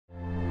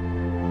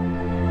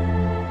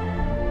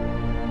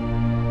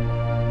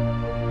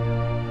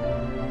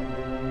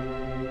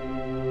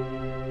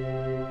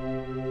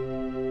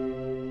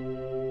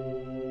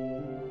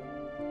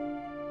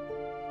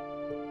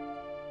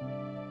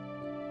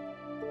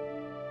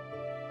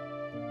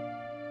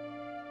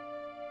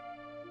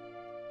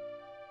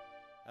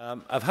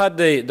I've had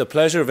the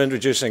pleasure of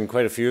introducing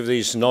quite a few of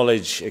these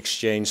knowledge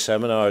exchange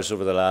seminars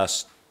over the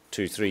last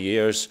 2-3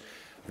 years.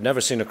 I've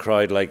never seen a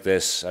crowd like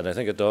this, and I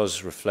think it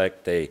does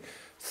reflect the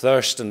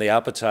thirst and the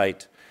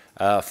appetite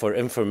for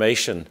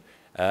information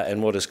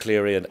in what is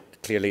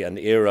clearly an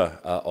era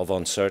of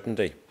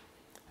uncertainty.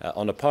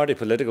 On a party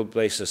political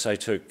basis, I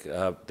took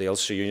the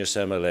Ulster Unionist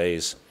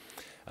MLAs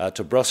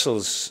to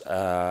Brussels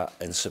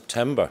in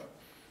September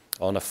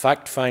on a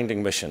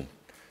fact-finding mission,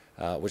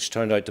 which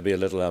turned out to be a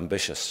little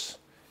ambitious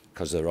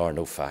because there are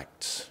no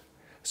facts.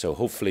 So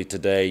hopefully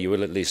today you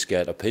will at least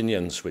get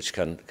opinions which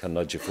can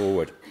nudge you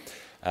forward.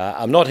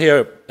 I'm not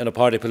here in a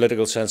party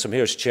political sense. I'm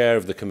here as chair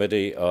of the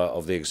committee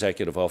of the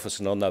Executive Office,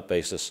 and on that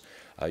basis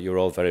you're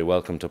all very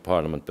welcome to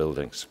Parliament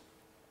buildings.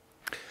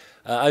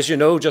 As you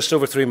know, just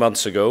over 3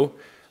 months ago,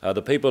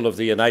 the people of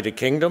the United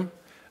Kingdom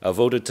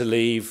voted to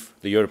leave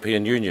the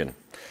European Union.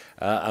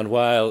 And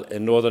while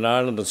in Northern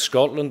Ireland and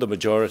Scotland the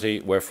majority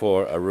were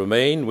for a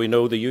remain, we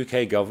know the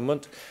UK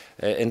government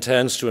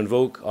intends to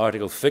invoke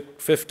Article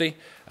 50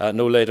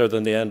 no later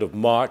than the end of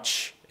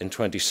March in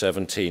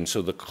 2017.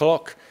 So the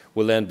clock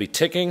will then be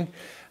ticking,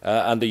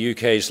 and the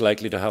UK is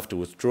likely to have to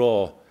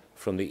withdraw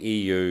from the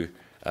EU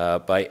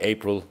by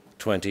April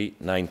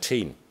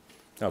 2019.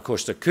 Now, of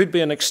course, there could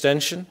be an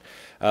extension,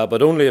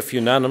 but only if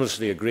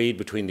unanimously agreed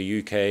between the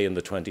UK and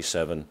the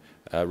 27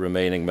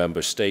 remaining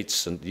member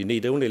states. And you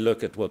need only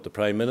look at what the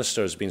Prime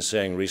Minister has been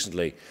saying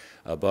recently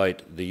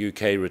about the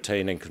UK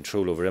retaining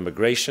control over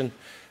immigration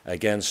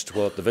against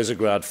what the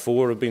Visegrad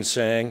Four have been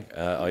saying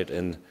out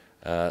in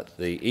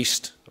the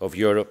east of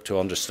Europe to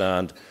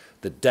understand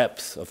the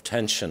depth of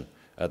tension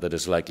that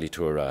is likely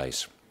to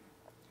arise.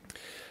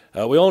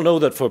 We all know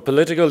that for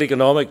political,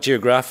 economic,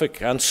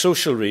 geographic and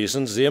social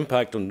reasons, the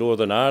impact on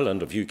Northern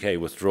Ireland of UK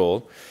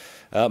withdrawal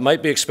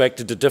might be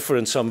expected to differ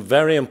in some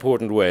very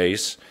important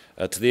ways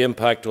to the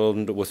impact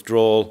on the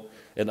withdrawal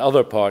in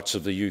other parts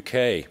of the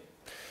UK.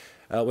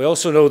 We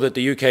also know that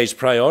the UK's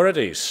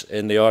priorities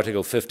in the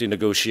Article 50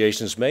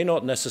 negotiations may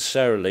not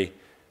necessarily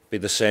be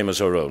the same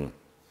as our own.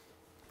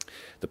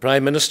 The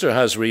Prime Minister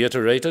has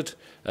reiterated,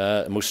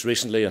 most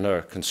recently in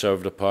her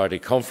Conservative Party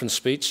conference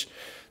speech,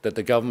 that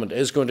the government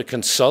is going to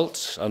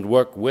consult and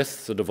work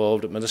with the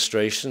devolved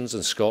administrations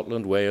in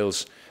Scotland,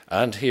 Wales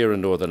and here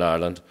in Northern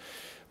Ireland.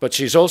 But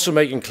she's also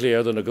making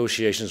clear the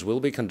negotiations will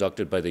be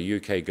conducted by the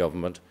UK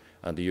government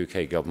and the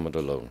UK government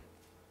alone.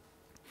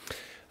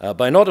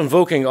 By not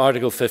invoking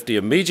Article 50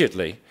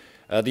 immediately,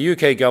 the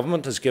UK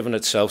government has given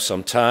itself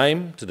some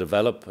time to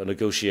develop a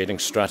negotiating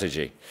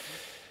strategy.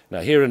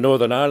 Now, here in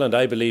Northern Ireland,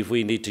 I believe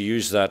we need to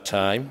use that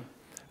time,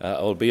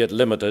 albeit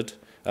limited,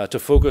 to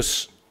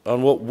focus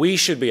on what we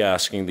should be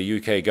asking the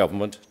UK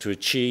government to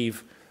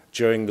achieve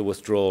during the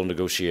withdrawal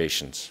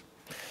negotiations.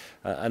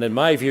 And in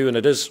my view, and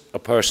it is a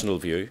personal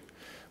view,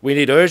 we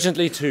need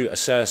urgently to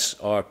assess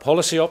our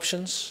policy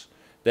options,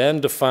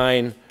 then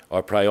define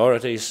our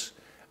priorities,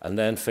 and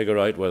then figure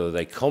out whether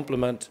they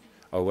complement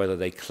or whether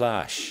they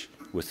clash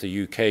with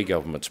the UK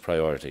government's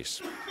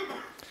priorities.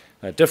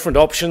 Now, different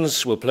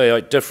options will play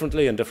out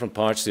differently in different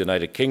parts of the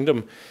United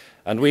Kingdom,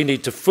 and we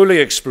need to fully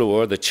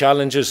explore the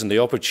challenges and the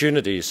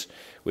opportunities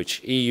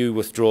which EU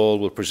withdrawal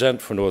will present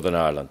for Northern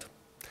Ireland.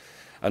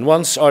 And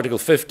once Article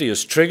 50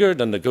 is triggered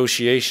and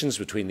negotiations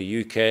between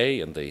the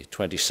UK and the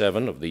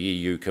 27 of the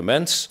EU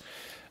commence,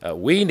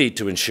 we need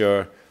to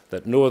ensure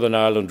that Northern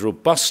Ireland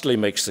robustly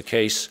makes the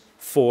case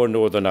for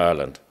Northern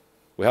Ireland.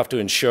 We have to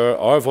ensure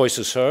our voice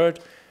is heard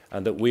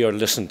and that we are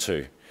listened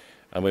to.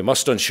 And we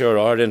must ensure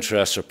our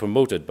interests are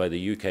promoted by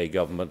the UK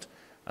government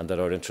and that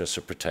our interests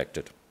are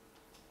protected.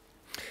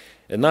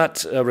 In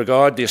that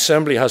regard, the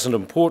Assembly has an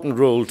important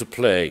role to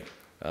play,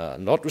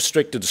 not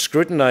restricted to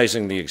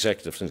scrutinising the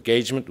Executive's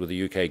engagement with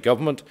the UK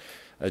government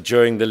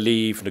during the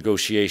leave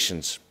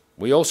negotiations.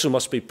 We also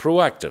must be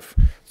proactive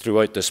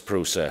throughout this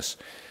process,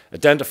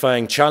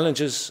 identifying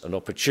challenges and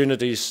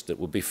opportunities that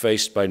will be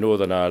faced by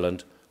Northern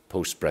Ireland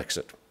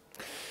post-Brexit.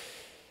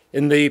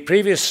 In the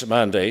previous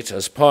mandate,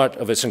 as part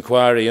of its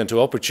inquiry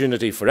into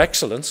opportunity for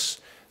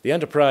excellence, the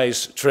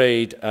Enterprise,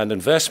 Trade and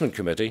Investment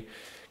Committee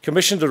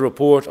commissioned a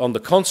report on the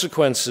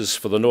consequences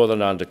for the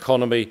Northern Ireland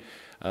economy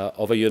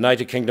of a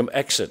United Kingdom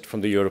exit from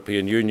the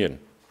European Union.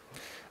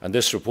 And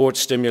this report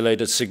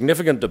stimulated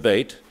significant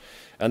debate,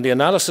 and the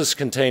analysis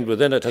contained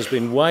within it has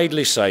been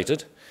widely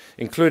cited,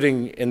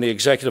 including in the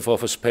Executive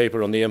Office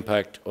paper on the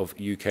impact of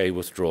UK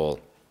withdrawal.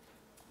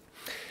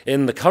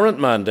 In the current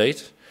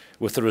mandate,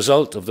 with the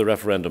result of the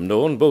referendum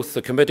known, both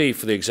the Committee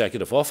for the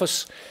Executive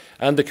Office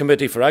and the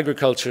Committee for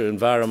Agriculture,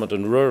 Environment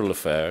and Rural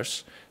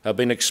Affairs have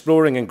been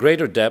exploring in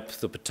greater depth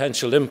the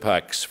potential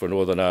impacts for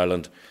Northern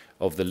Ireland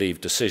of the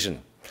leave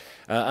decision.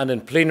 And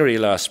in plenary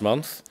last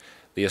month,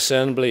 the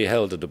Assembly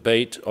held a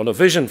debate on a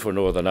vision for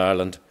Northern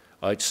Ireland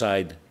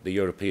outside the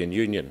European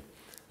Union.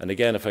 And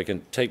again, if I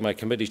can take my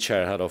committee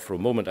chair hat off for a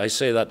moment, I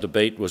say that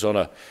debate was on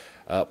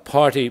a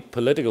party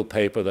political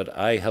paper that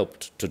I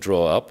helped to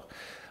draw up.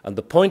 And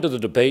the point of the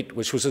debate,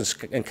 which was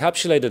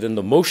encapsulated in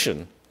the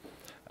motion,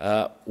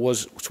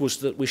 was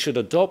that we should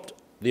adopt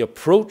the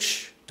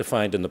approach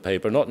defined in the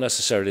paper, not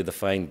necessarily the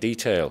fine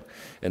detail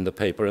in the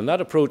paper. And that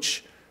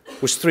approach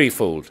was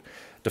threefold: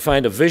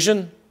 define a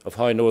vision of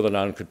how Northern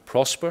Ireland could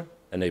prosper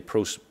in a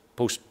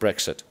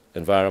post-Brexit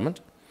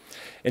environment,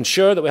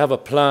 ensure that we have a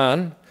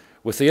plan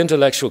with the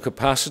intellectual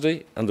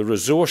capacity and the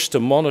resource to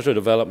monitor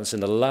developments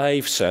in a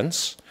live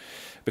sense,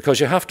 because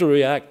you have to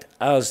react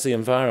as the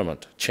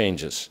environment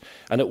changes.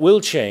 And it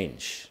will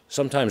change,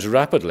 sometimes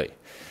rapidly.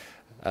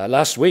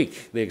 Last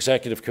week, the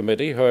Executive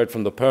Committee heard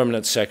from the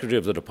Permanent Secretary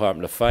of the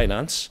Department of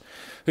Finance,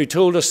 who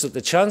told us that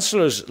the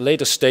Chancellor's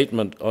latest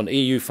statement on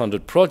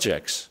EU-funded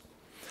projects,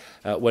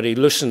 when he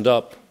loosened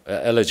up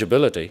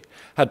eligibility,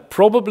 had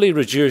probably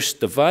reduced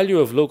the value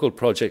of local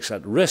projects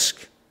at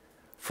risk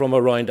from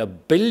around €1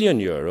 billion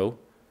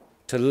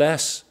to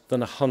less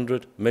than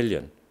 100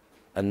 million,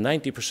 a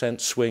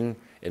 90% swing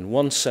in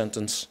one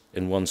sentence,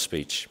 in one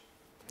speech.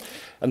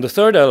 And the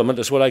third element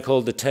is what I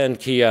call the 10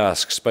 key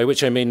asks, by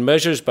which I mean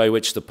measures by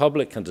which the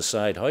public can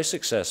decide how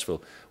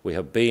successful we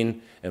have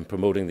been in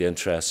promoting the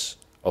interests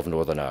of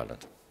Northern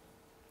Ireland.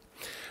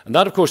 And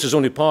that, of course, is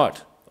only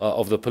part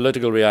of the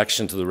political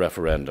reaction to the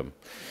referendum.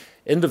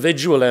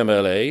 Individual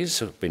MLAs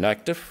have been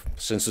active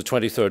since the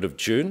 23rd of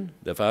June.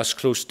 They've asked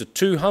close to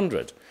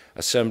 200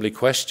 Assembly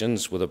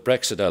questions with a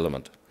Brexit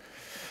element.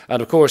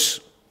 And, of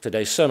course,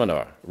 today's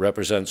seminar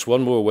represents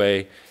one more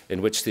way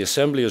in which the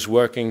Assembly is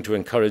working to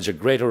encourage a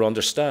greater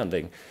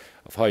understanding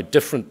of how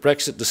different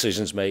Brexit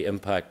decisions may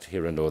impact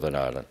here in Northern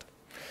Ireland.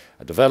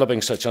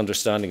 Developing such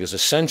understanding is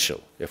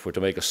essential if we're to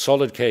make a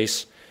solid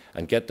case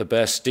and get the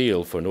best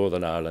deal for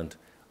Northern Ireland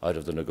out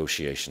of the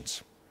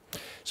negotiations.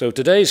 So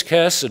today's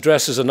case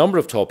addresses a number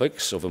of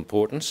topics of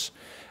importance,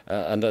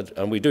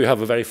 and we do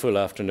have a very full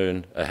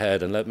afternoon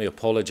ahead. And let me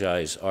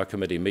apologise, our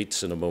committee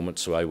meets in a moment,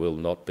 so I will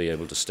not be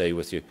able to stay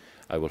with you.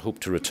 I will hope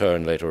to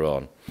return later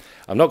on.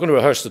 I'm not going to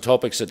rehearse the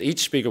topics that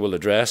each speaker will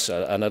address,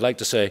 and I'd like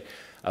to say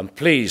I'm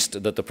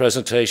pleased that the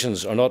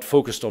presentations are not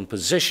focused on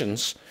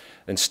positions.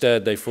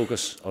 Instead, they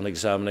focus on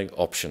examining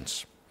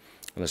options.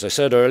 And as I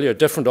said earlier,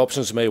 different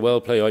options may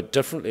well play out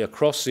differently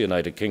across the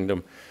United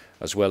Kingdom,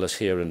 as well as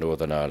here in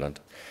Northern Ireland.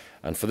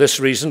 And for this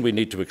reason, we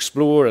need to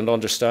explore and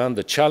understand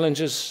the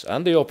challenges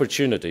and the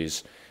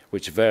opportunities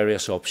which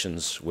various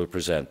options will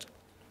present.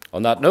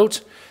 On that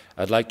note,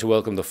 I'd like to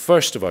welcome the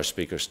first of our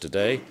speakers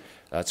today.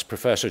 That's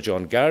Professor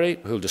John Garry,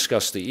 who will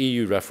discuss the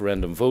EU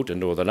referendum vote in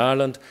Northern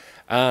Ireland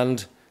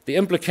and the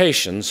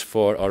implications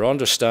for our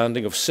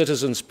understanding of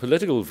citizens'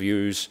 political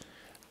views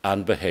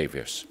and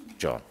behaviours.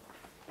 John.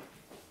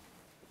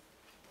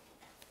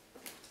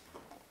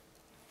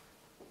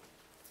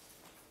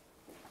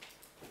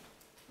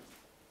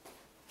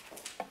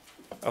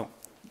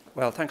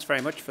 Well, thanks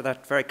very much for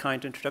that very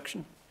kind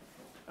introduction.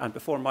 And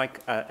before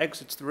Mike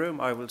exits the room,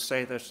 I will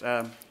say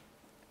that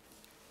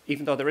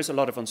even though there is a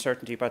lot of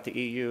uncertainty about the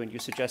EU, and you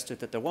suggested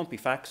that there won't be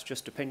facts,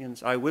 just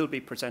opinions, I will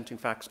be presenting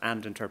facts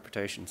and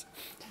interpretations.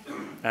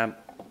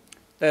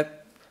 The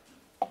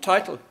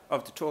title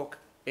of the talk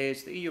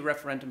is The EU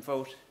Referendum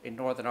Vote in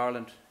Northern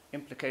Ireland,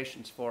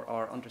 Implications for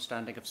Our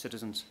Understanding of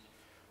Citizens'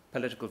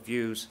 Political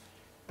Views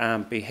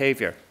and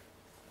Behaviour.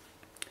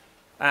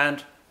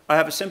 And I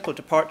have a simple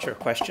departure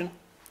question,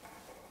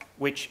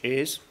 which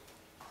is,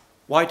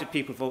 why did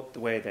people vote the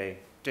way they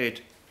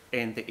did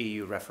in the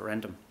EU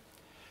referendum?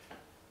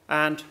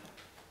 And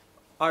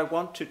I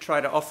want to try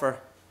to offer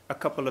a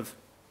couple of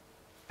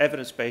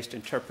evidence-based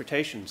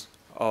interpretations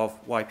of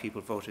why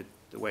people voted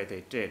the way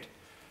they did.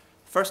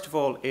 First of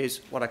all is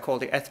what I call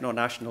the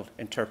ethno-national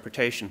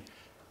interpretation,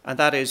 and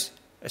that is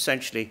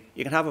essentially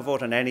you can have a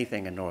vote on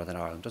anything in Northern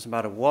Ireland, doesn't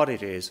matter what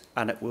it is,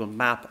 and it will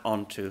map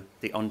onto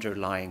the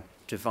underlying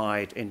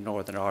divide in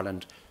Northern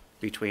Ireland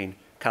between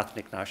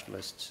Catholic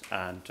nationalists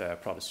and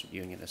Protestant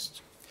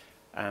unionists.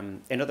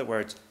 In other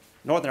words,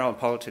 Northern Ireland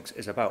politics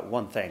is about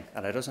one thing,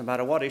 and it doesn't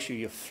matter what issue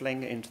you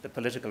fling into the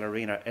political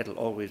arena, it'll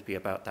always be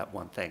about that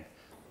one thing.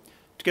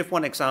 To give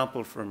one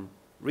example from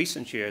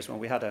recent years, when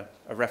we had a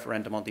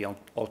referendum on the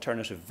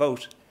alternative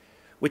vote,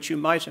 which you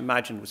might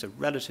imagine was a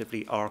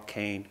relatively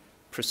arcane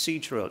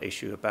procedural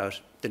issue about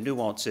the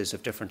nuances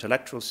of different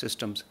electoral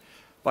systems,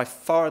 by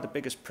far the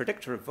biggest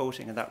predictor of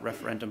voting in that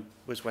referendum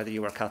was whether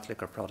you were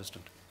Catholic or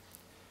Protestant.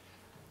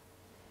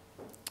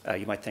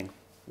 You might think,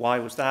 why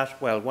was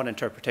that? Well, one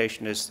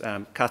interpretation is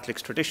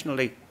Catholics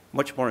traditionally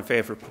much more in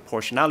favour of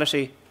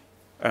proportionality,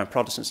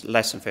 Protestants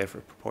less in favour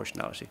of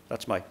proportionality.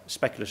 That's my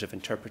speculative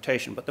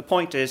interpretation. But the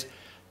point is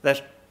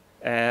that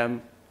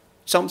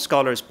some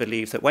scholars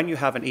believe that when you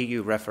have an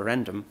EU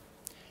referendum,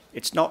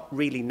 it's not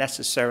really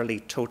necessarily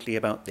totally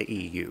about the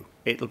EU.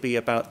 It'll be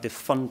about the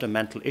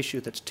fundamental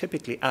issue that's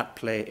typically at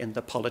play in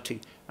the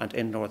polity and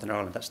in Northern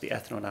Ireland. That's the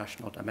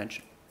ethno-national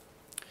dimension.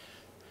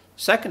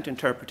 Second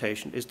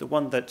interpretation is the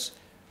one that's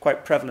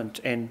quite prevalent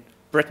in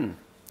Britain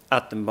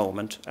at the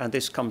moment, and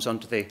this comes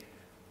under the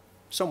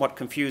somewhat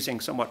confusing,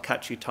 somewhat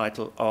catchy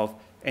title of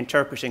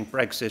interpreting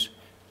Brexit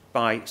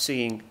by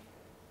seeing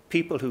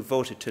people who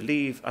voted to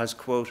leave as,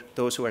 quote,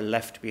 those who are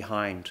left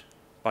behind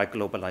by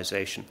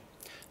globalisation.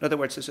 In other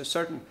words, there's a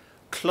certain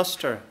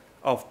cluster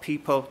of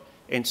people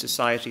in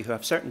society who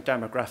have certain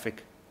demographic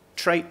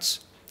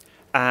traits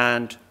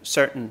and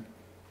certain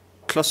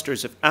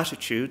clusters of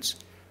attitudes,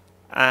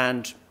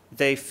 and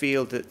they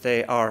feel that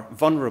they are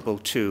vulnerable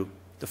to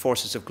the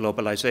forces of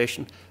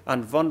globalization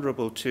and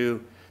vulnerable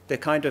to the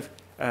kind of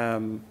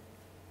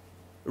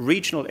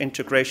regional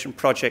integration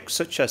projects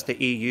such as the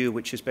EU,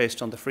 which is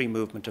based on the free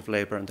movement of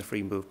labour and the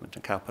free movement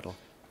of capital.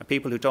 And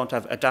people who don't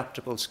have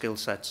adaptable skill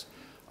sets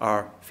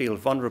feel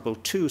vulnerable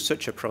to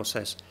such a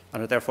process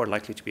and are therefore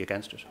likely to be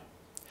against it.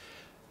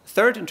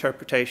 Third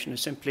interpretation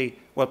is simply,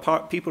 well,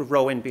 people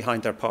row in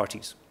behind their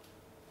parties.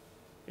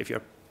 If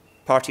your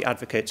party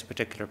advocates a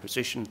particular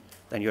position,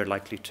 then you're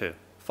likely to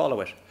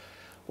follow it.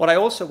 What I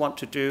also want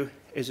to do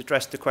is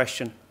address the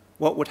question,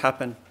 what would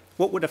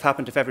have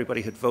happened if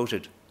everybody had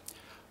voted?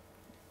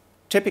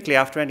 Typically,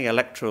 after any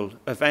electoral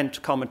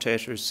event,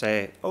 commentators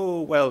say, oh,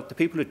 well, the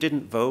people who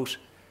didn't vote,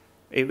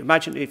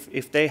 imagine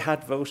if they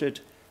had voted,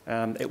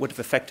 it would have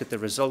affected the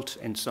result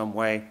in some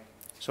way.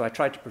 So I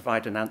tried to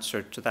provide an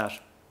answer to that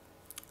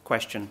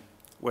question,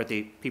 were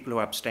the people who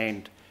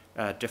abstained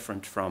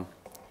different from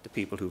the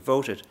people who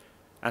voted,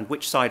 and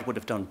which side would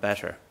have done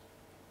better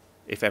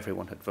if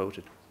everyone had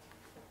voted.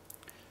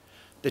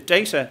 The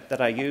data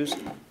that I used,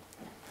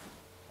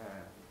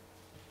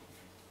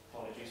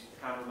 apologies,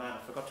 cameraman,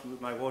 I forgot to move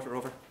my water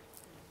over.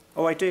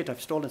 Oh, I did,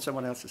 I've stolen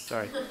someone else's,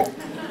 sorry.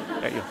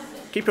 There you go.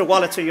 Keep your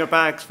wallets in your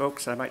bags,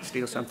 folks, I might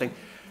steal something.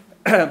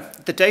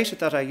 The data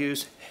that I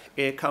use,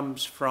 it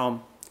comes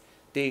from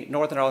the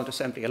Northern Ireland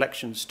Assembly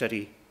Election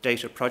Study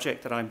Data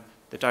Project that I'm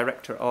the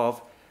director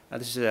of.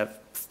 This is a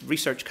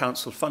Research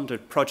Council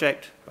funded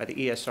project by the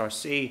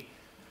ESRC.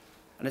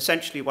 And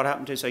essentially what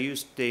happened is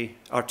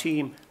our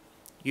team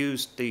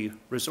used the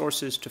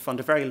resources to fund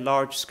a very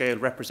large-scale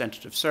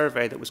representative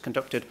survey that was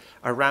conducted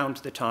around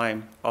the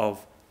time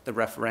of the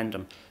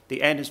referendum.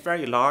 The N is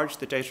very large,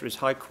 the data is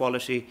high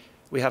quality.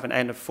 We have an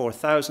N of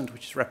 4,000,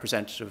 which is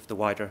representative of the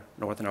wider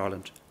Northern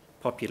Ireland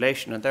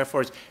population, and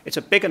therefore it's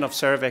a big enough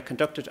survey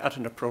conducted at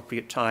an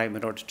appropriate time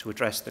in order to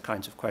address the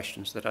kinds of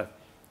questions that I've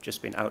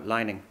just been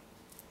outlining.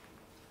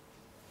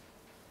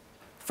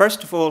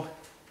 First of all,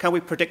 can we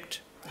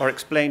predict or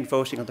explain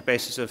voting on the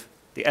basis of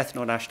the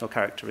ethno-national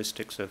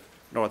characteristics of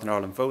Northern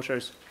Ireland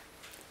voters?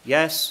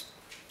 Yes,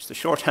 it's the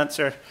short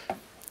answer.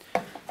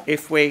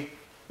 If we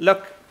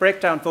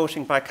break down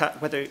voting by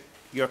whether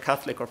you're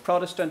Catholic or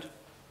Protestant,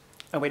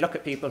 and we look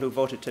at people who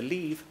voted to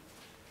leave,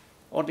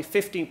 only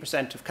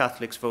 15% of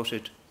Catholics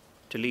voted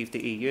to leave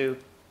the EU,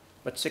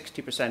 but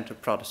 60%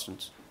 of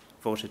Protestants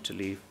voted to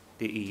leave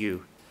the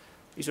EU.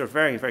 These are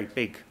very, very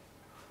big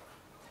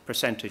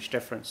percentage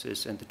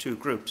differences in the two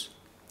groups.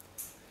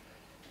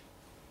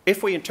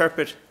 If we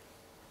interpret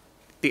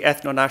the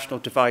ethno-national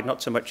divide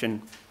not so much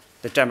in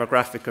the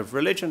demographic of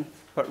religion,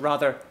 but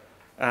rather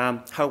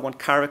how one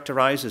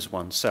characterizes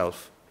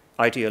oneself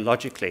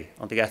ideologically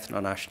on the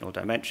ethno-national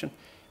dimension,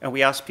 and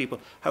we ask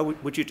people, how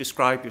would you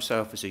describe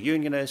yourself as a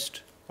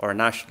unionist or a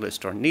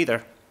nationalist or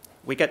neither?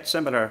 We get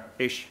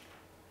similar-ish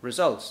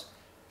results.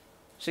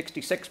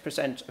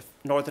 66% of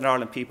Northern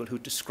Ireland people who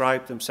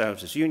describe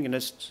themselves as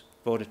unionists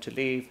voted to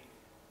leave.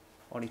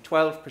 Only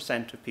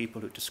 12% of people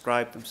who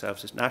describe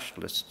themselves as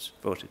nationalists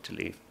voted to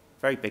leave.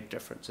 Very big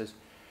differences.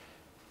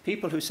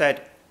 People who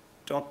said,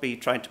 don't be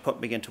trying to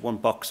put me into one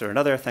box or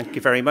another, thank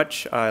you very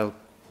much, I'm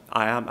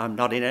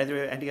not in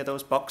any of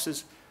those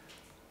boxes.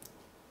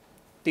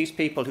 These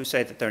people who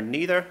say that they're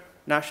neither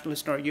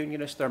nationalist nor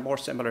unionist, they're more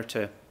similar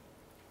to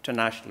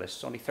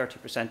nationalists. Only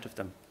 30% of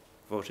them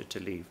voted to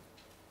leave.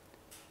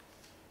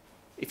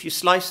 If you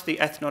slice the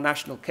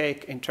ethno-national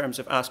cake in terms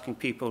of asking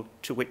people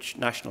to which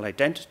national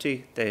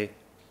identity they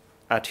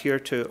adhere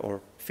to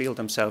or feel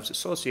themselves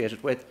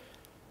associated with,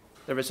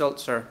 the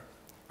results are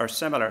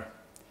similar.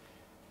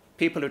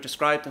 People who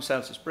describe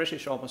themselves as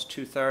British, almost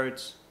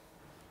 2/3,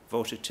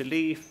 voted to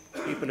leave.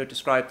 People who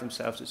describe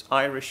themselves as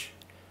Irish,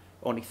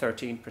 only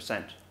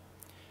 13%.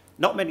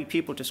 Not many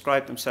people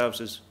describe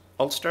themselves as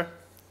Ulster,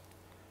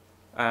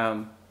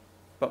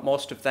 but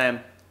most of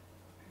them,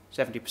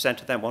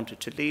 70% of them,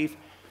 wanted to leave.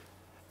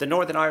 The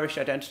Northern Irish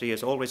identity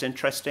is always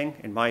interesting,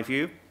 in my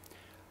view,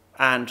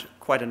 and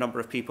quite a number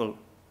of people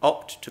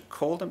opt to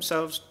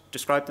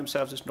describe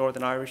themselves as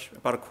Northern Irish.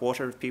 About a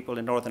quarter of people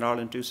in Northern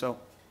Ireland do so.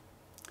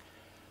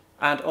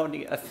 And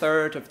only a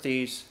third of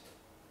these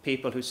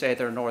people who say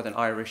they're Northern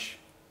Irish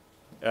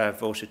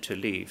voted to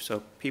leave.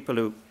 So people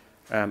who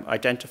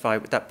identify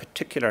with that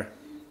particular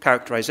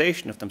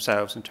characterization of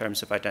themselves in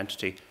terms of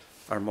identity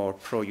are more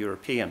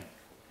pro-European.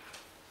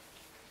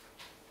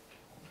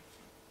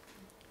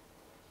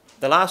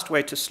 The last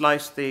way to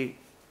slice the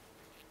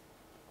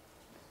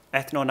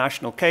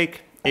ethno-national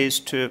cake is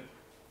to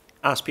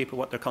ask people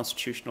what their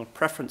constitutional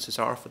preferences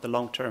are for the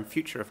long-term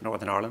future of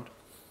Northern Ireland.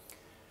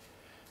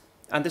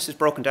 And this is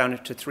broken down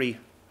into three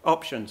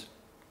options.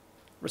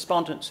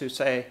 Respondents who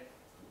say,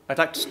 I'd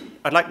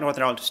like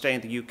Northern Ireland to stay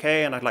in the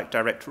UK and I'd like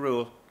direct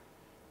rule,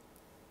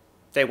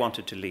 they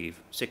wanted to leave,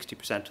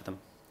 60% of them.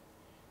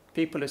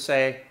 People who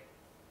say,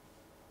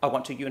 I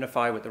want to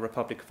unify with the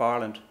Republic of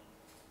Ireland,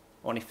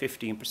 only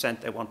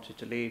 15% they wanted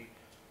to leave.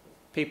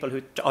 People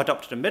who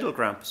adopted a middle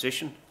ground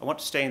position, I want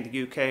to stay in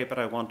the UK, but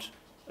I want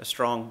a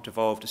strong,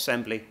 devolved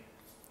assembly,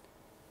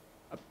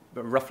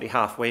 roughly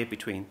halfway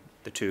between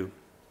the two.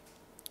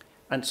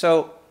 And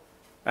so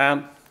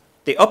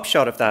the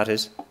upshot of that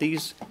is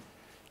these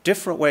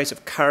different ways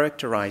of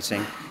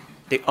characterising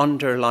the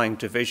underlying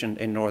division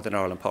in Northern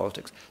Ireland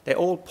politics, they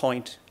all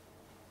point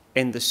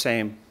in the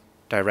same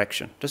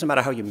direction. Doesn't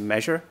matter how you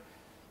measure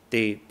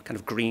the kind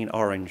of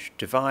green-orange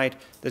divide,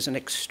 there's an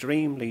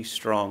extremely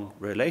strong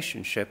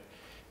relationship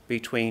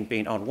between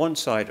being on one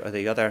side or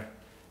the other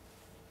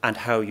and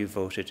how you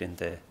voted in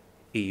the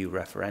EU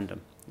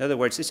referendum. In other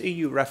words, this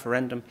EU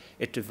referendum,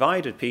 it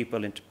divided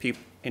people in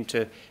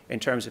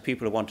terms of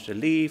people who wanted to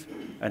leave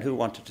and who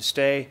wanted to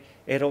stay.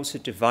 It also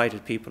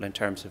divided people in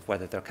terms of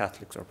whether they're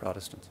Catholics or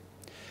Protestants.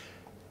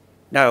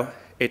 Now,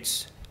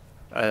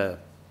 there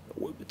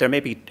may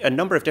be a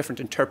number of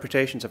different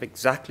interpretations of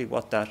exactly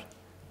what that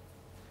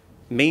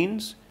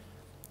means,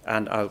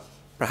 and I'll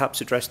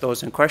perhaps address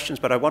those in questions,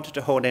 but I wanted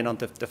to hone in on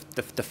the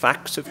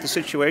facts of the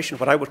situation,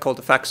 what I would call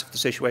the facts of the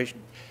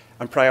situation,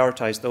 and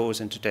prioritise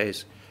those in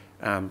today's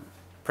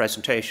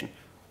presentation.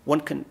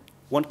 One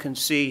can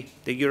see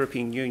the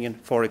European Union,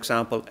 for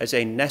example, as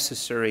a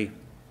necessary,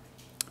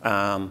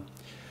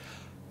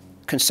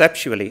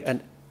 conceptually,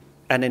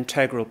 an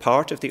integral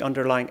part of the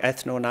underlying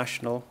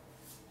ethno-national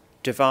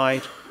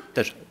divide,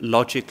 that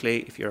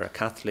logically, if you're a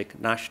Catholic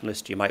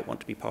nationalist, you might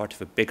want to be part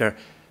of a bigger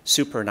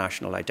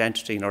supranational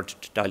identity in order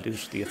to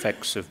dilute the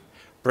effects of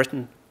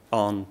Britain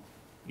on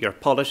your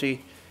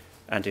polity.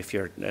 And if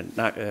you're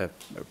a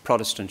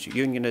Protestant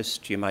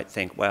unionist, you might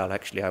think, well,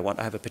 actually, I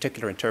have a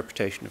particular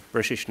interpretation of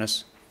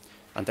Britishness,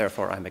 and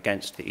therefore I'm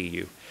against the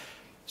EU.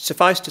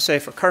 Suffice to say,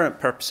 for current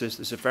purposes,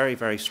 there's a very,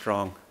 very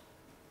strong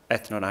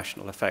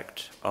ethno-national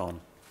effect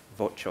on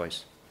vote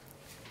choice.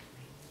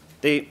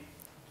 The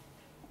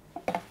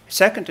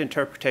second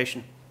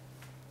interpretation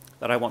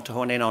that I want to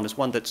hone in on is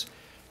one that's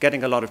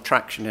getting a lot of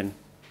traction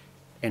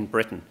in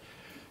Britain.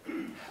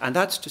 And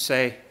that's to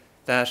say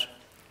that,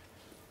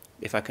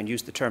 if I can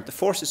use the term, the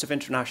forces of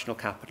international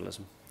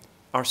capitalism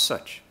are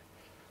such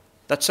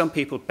that some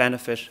people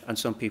benefit and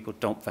some people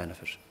don't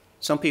benefit.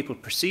 Some people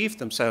perceive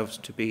themselves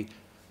to be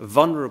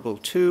vulnerable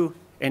to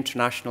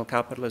international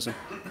capitalism,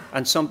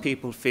 and some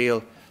people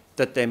feel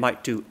that they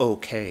might do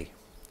okay.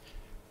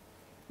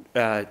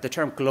 The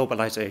term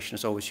globalization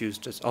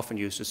is often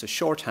used as a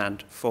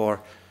shorthand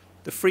for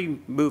the free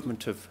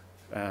movement of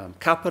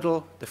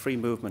capital, the free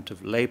movement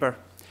of labour.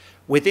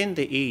 Within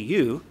the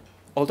EU,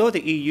 although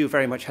the EU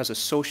very much has a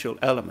social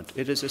element,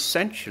 it is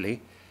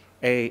essentially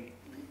an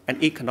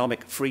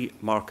economic free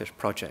market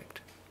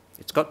project.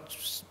 It's got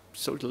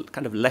sort of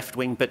kind of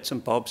left-wing bits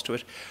and bobs to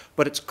it,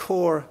 but its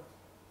core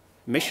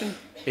mission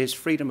is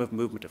freedom of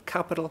movement of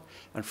capital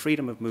and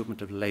freedom of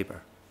movement of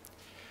labour.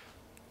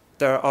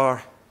 There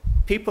are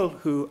people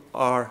who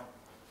are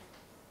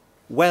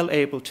well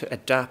able to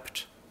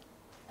adapt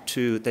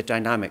to the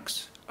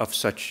dynamics of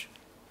such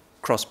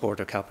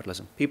cross-border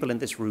capitalism. People in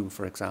this room,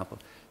 for example,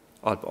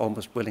 I'm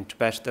almost willing to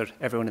bet that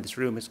everyone in this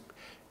room is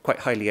quite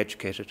highly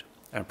educated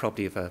and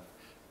probably of a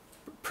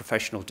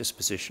professional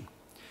disposition.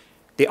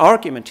 The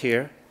argument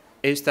here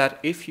is that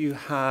if you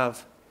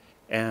have,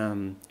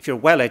 if you're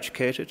well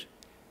educated,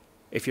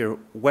 if you're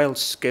well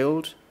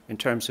skilled in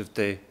terms of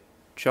the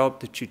job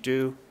that you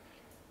do,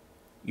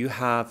 you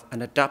have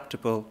an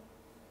adaptable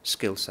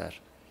skill set.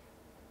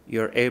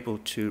 You're able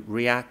to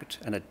react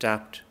and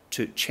adapt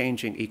to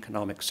changing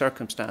economic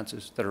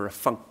circumstances that are a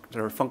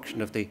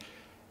function of the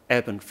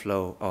ebb and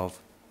flow of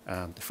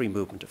the free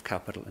movement of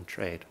capital and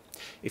trade.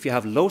 If you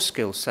have low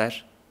skill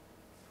set,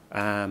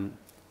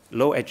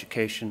 low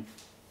education,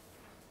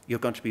 you're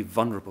going to be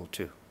vulnerable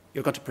to.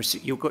 You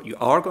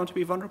are going to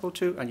be vulnerable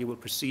to, and you will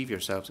perceive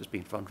yourselves as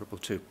being vulnerable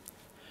to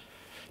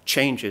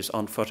changes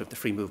on foot of the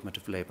free movement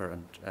of labour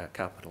and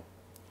capital.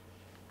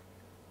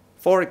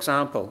 For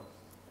example,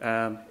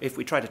 if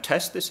we try to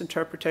test this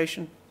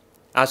interpretation,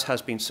 as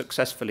has been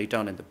successfully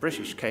done in the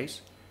British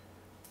case,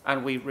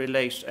 and we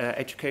relate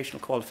educational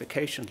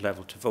qualification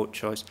level to vote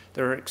choice,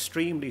 there are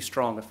extremely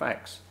strong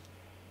effects.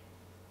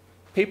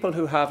 People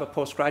who have a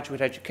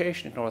postgraduate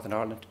education in Northern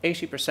Ireland,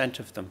 80%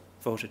 of them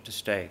voted to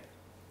stay.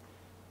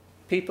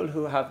 People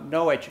who have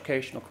no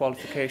educational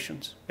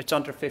qualifications, it's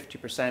under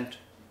 50%,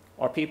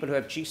 or people who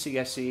have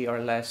GCSE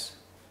or less,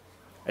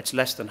 it's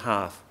less than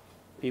half.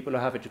 People who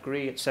have a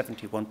degree, it's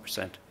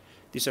 71%.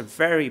 These are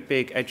very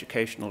big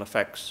educational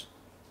effects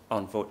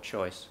on vote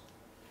choice.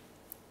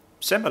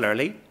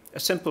 Similarly, a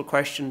simple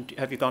question,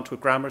 have you gone to a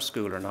grammar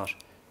school or not,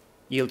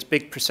 yields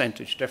big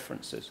percentage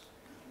differences.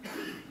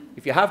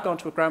 If you have gone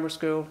to a grammar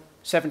school,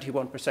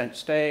 71%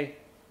 stay.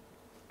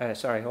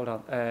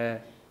 The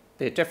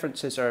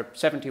differences are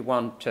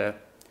 71 to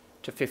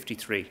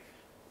 53.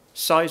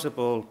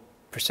 Sizable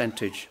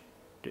percentage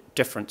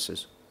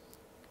differences.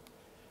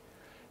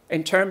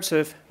 In terms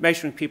of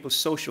measuring people's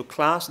social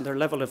class and the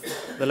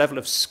level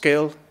of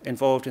skill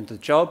involved in the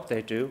job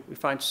they do, we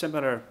find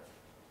similar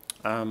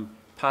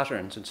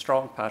patterns and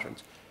strong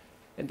patterns.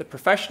 In the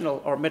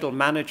professional or middle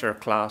manager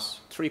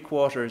class,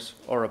 3/4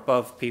 or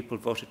above people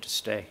voted to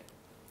stay.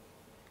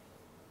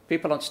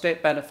 People on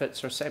state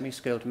benefits or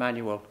semi-skilled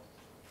manual,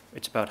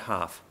 it's about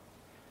half.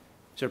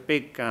 So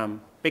big,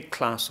 big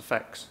class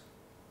effects.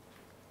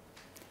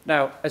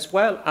 Now, as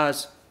well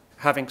as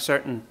having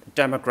certain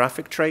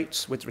demographic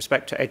traits with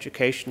respect to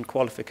education,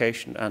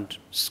 qualification, and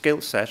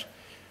skill set,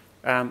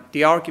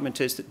 the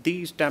argument is that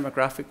these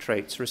demographic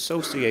traits are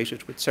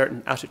associated with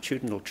certain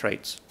attitudinal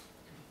traits.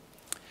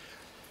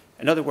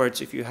 In other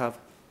words, if you have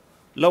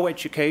low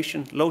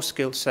education, low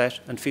skill set,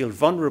 and feel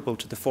vulnerable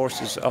to the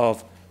forces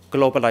of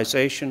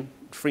globalization,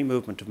 free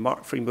movement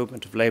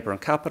of labor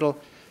and capital,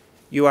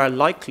 you are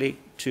likely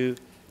to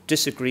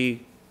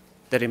disagree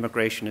that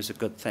immigration is a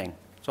good thing.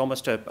 It's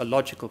almost a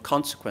logical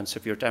consequence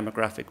of your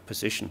demographic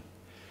position.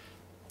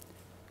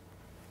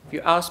 If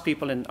you ask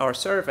people in our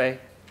survey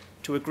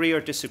to agree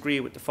or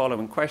disagree with the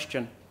following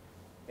question,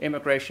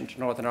 immigration to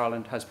Northern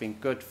Ireland has been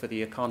good for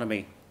the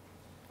economy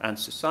and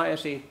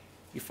society,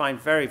 you find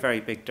very, very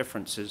big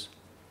differences.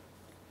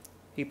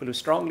 People who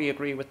strongly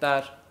agree with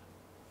that,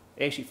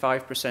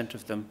 85%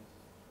 of them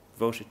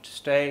voted to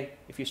stay.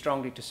 If you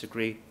strongly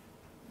disagree,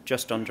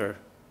 just under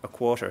a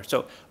quarter.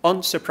 So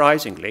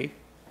unsurprisingly,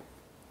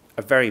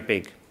 a very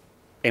big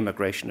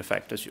immigration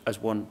effect,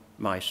 as one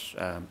might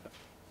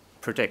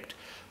predict.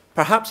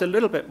 Perhaps a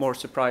little bit more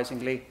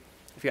surprisingly,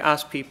 if you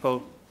ask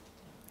people,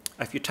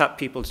 if you tap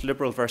people's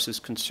liberal versus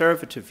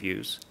conservative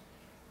views,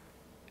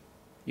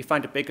 you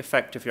find a big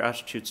effect of your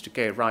attitudes to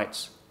gay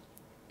rights.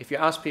 If you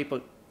ask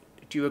people,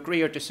 do you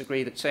agree or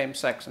disagree that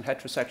same-sex and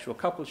heterosexual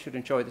couples should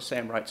enjoy the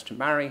same rights to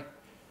marry?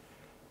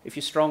 If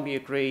you strongly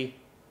agree,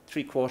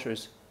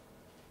 3/4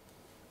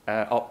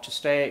 opt to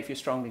stay. If you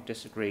strongly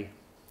disagree,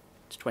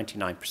 it's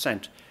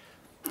 29%.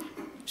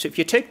 So if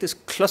you take this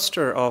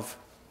cluster of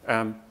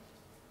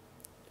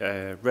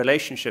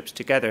relationships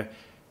together,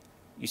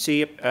 you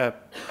see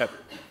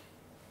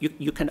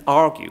you can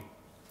argue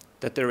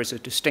that there is a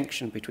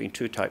distinction between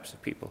two types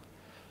of people.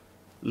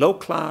 Low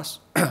class,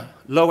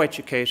 low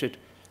educated,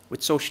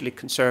 with socially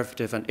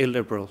conservative and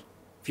illiberal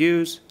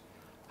views,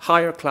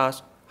 higher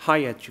class,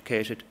 high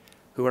educated,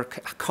 who are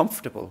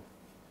comfortable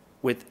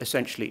with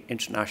essentially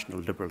international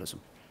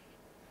liberalism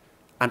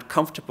and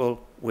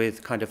comfortable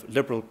with kind of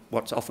liberal,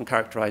 what's often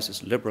characterized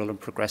as liberal and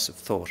progressive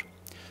thought.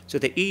 So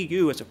the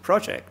EU as a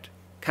project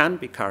can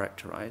be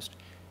characterized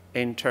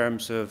in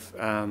terms of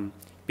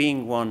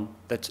being one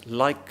that's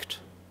liked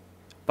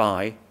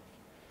by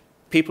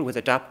people with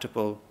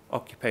adaptable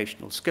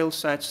occupational skill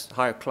sets,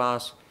 higher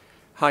class,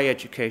 high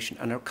education,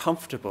 and are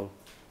comfortable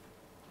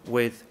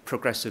with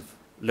progressive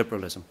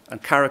liberalism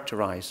and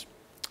characterize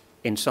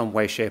in some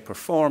way, shape, or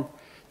form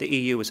the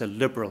EU as a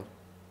liberal,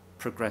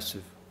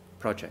 progressive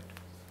project.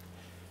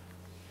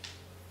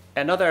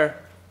 Another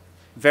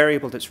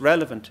variable that's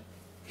relevant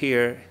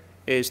here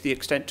is the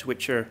extent to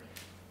which you're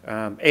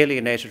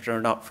alienated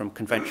or not from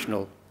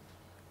conventional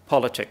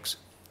politics.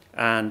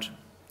 And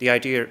the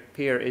idea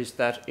here is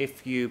that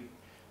if you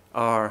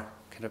are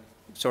kind of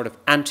sort of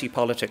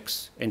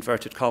anti-politics,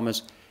 inverted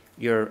commas,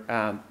 you're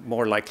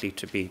more likely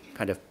to be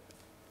kind of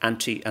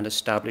anti an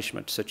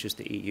establishment such as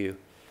the EU.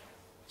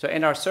 So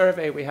in our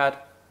survey we had,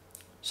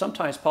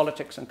 sometimes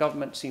politics and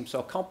government seem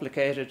so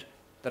complicated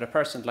that a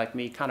person like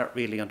me cannot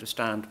really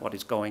understand what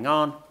is going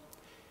on.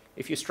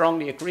 If you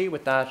strongly agree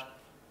with that,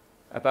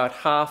 about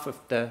half of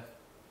the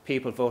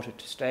people voted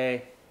to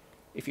stay.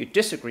 If you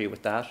disagree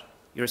with that,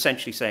 you're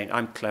essentially saying,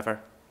 I'm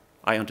clever,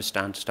 I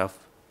understand stuff,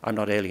 I'm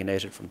not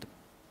alienated from the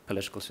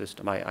political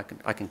system,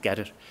 I can get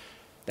it.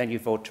 Then you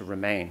vote to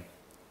remain.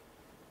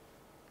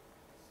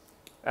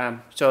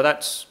 So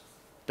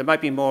there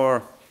might be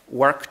more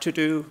work to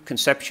do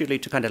conceptually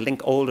to kind of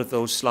link all of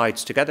those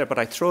slides together, but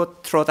I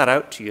throw that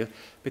out to you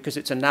because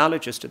it's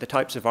analogous to the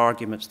types of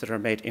arguments that are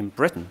made in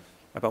Britain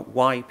about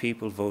why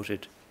people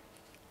voted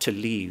to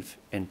leave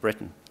in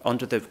Britain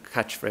under the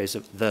catchphrase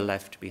of the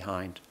left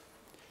behind.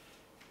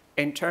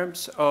 In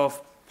terms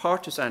of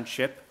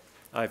partisanship,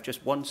 I have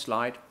just one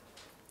slide,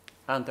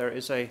 and there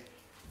is a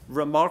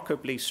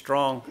remarkably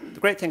strong, the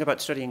great thing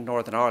about studying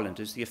Northern Ireland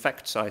is the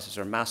effect sizes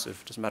are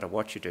massive, doesn't matter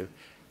what you do.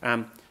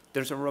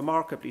 There's a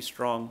remarkably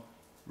strong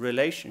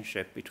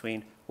relationship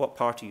between what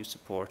party you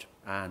support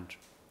and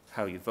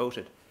how you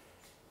voted.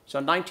 So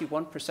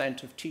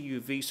 91% of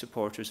TUV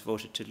supporters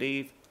voted to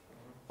leave,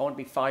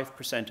 only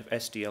 5% of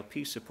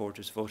SDLP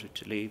supporters voted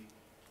to leave.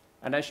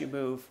 And as you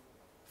move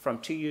from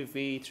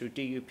TUV through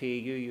DUP,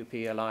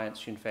 UUP,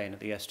 Alliance, Sinn Féin, and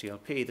the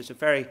SDLP, there's a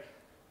very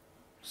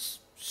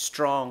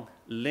strong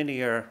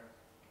linear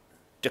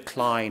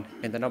decline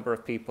in the number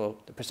of people,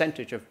 the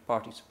percentage of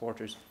party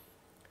supporters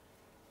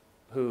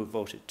who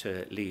voted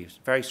to leave.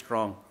 Very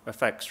strong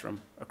effects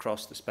from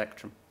across the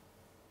spectrum.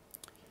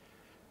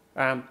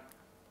 The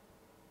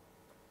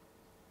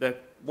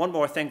one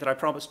more thing that I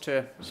promised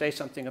to say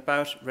something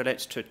about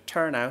relates to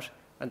turnout,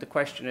 and the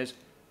question is,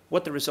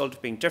 would the result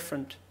have been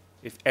different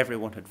if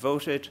everyone had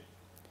voted?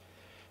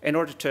 In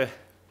order to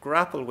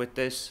grapple with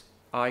this,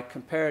 I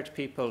compared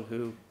people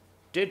who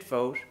did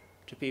vote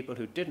to people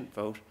who didn't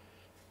vote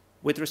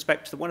with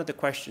respect to one of the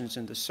questions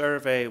in the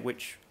survey,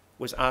 which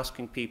was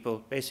asking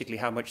people basically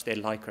how much they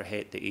like or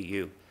hate the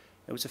EU.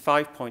 It was a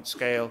 5-point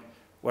scale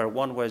where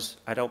one was,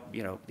 I don't,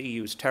 you know, the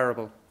EU is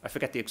terrible. I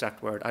forget the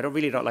exact word. I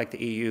really don't like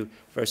the EU,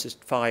 versus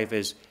 5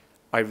 is,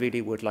 I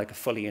really would like a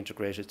fully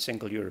integrated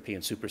single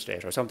European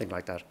superstate or something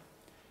like that.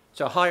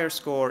 So a higher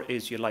score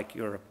is you like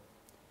Europe.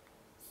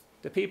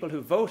 The people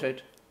who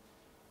voted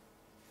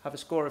have a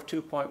score of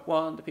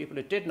 2.1. The people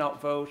who did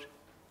not vote,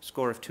 a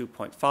score of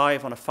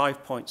 2.5 on a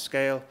 5-point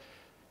scale.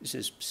 This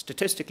is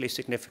statistically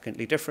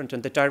significantly different,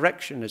 and the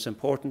direction is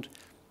important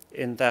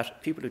in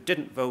that people who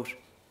didn't vote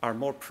are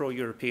more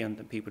pro-European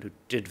than people who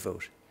did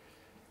vote.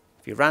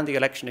 If you ran the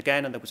election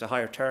again and there was a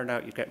higher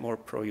turnout, you'd get more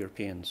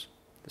pro-Europeans.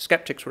 The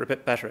skeptics were a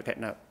bit better at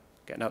getting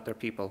out their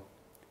people.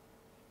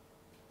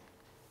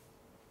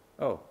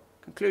 Oh,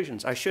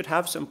 conclusions. I should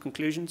have some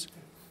conclusions.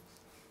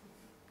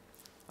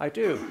 I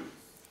do.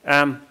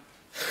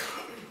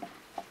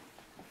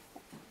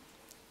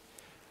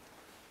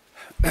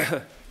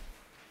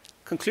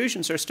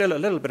 Conclusions are still a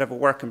little bit of a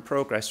work in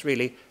progress,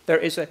 really.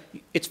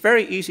 It's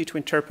very easy to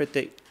interpret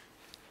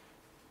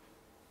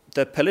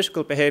the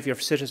political behaviour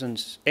of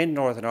citizens in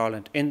Northern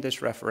Ireland in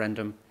this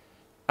referendum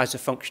as a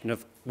function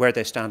of where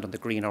they stand on the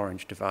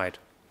green-orange divide.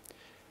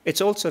 It's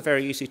also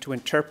very easy to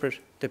interpret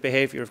the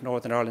behaviour of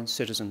Northern Ireland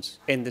citizens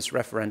in this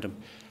referendum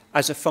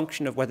as a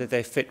function of whether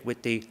they fit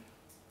with the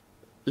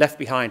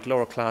left-behind,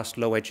 lower-class,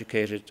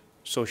 low-educated,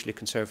 socially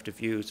conservative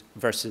views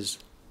versus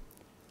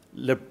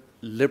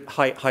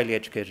highly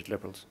educated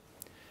liberals.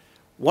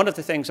 One of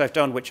the things I've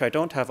done, which I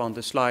don't have on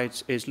the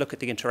slides, is look at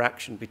the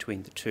interaction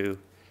between the two.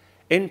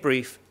 In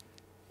brief,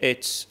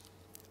 it's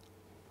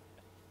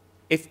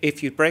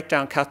if you break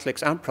down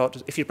Catholics and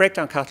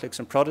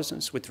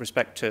Protestants with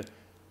respect to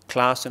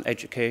class and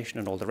education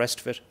and all the rest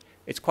of it,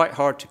 it's quite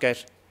hard to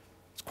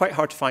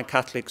find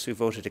Catholics who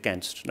voted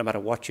against, no matter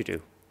what you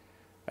do.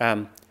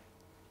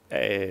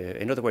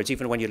 In other words,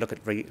 even when you look at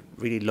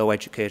really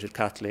low-educated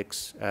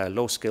Catholics,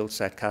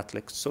 low-skill-set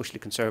Catholics, socially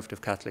conservative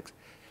Catholics,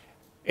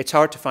 it's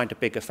hard to find a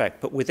big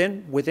effect. But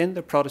within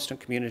the Protestant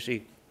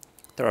community,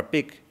 there are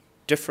big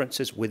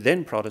differences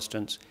within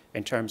Protestants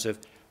in terms of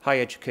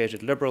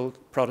high-educated liberal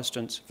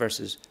Protestants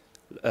versus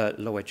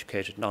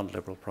low-educated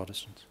non-liberal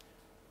Protestants.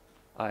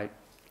 I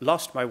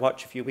lost my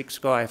watch a few weeks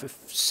ago. I have a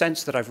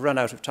sense that I've run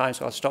out of time,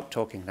 so I'll stop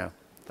talking now.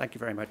 Thank you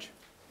very much.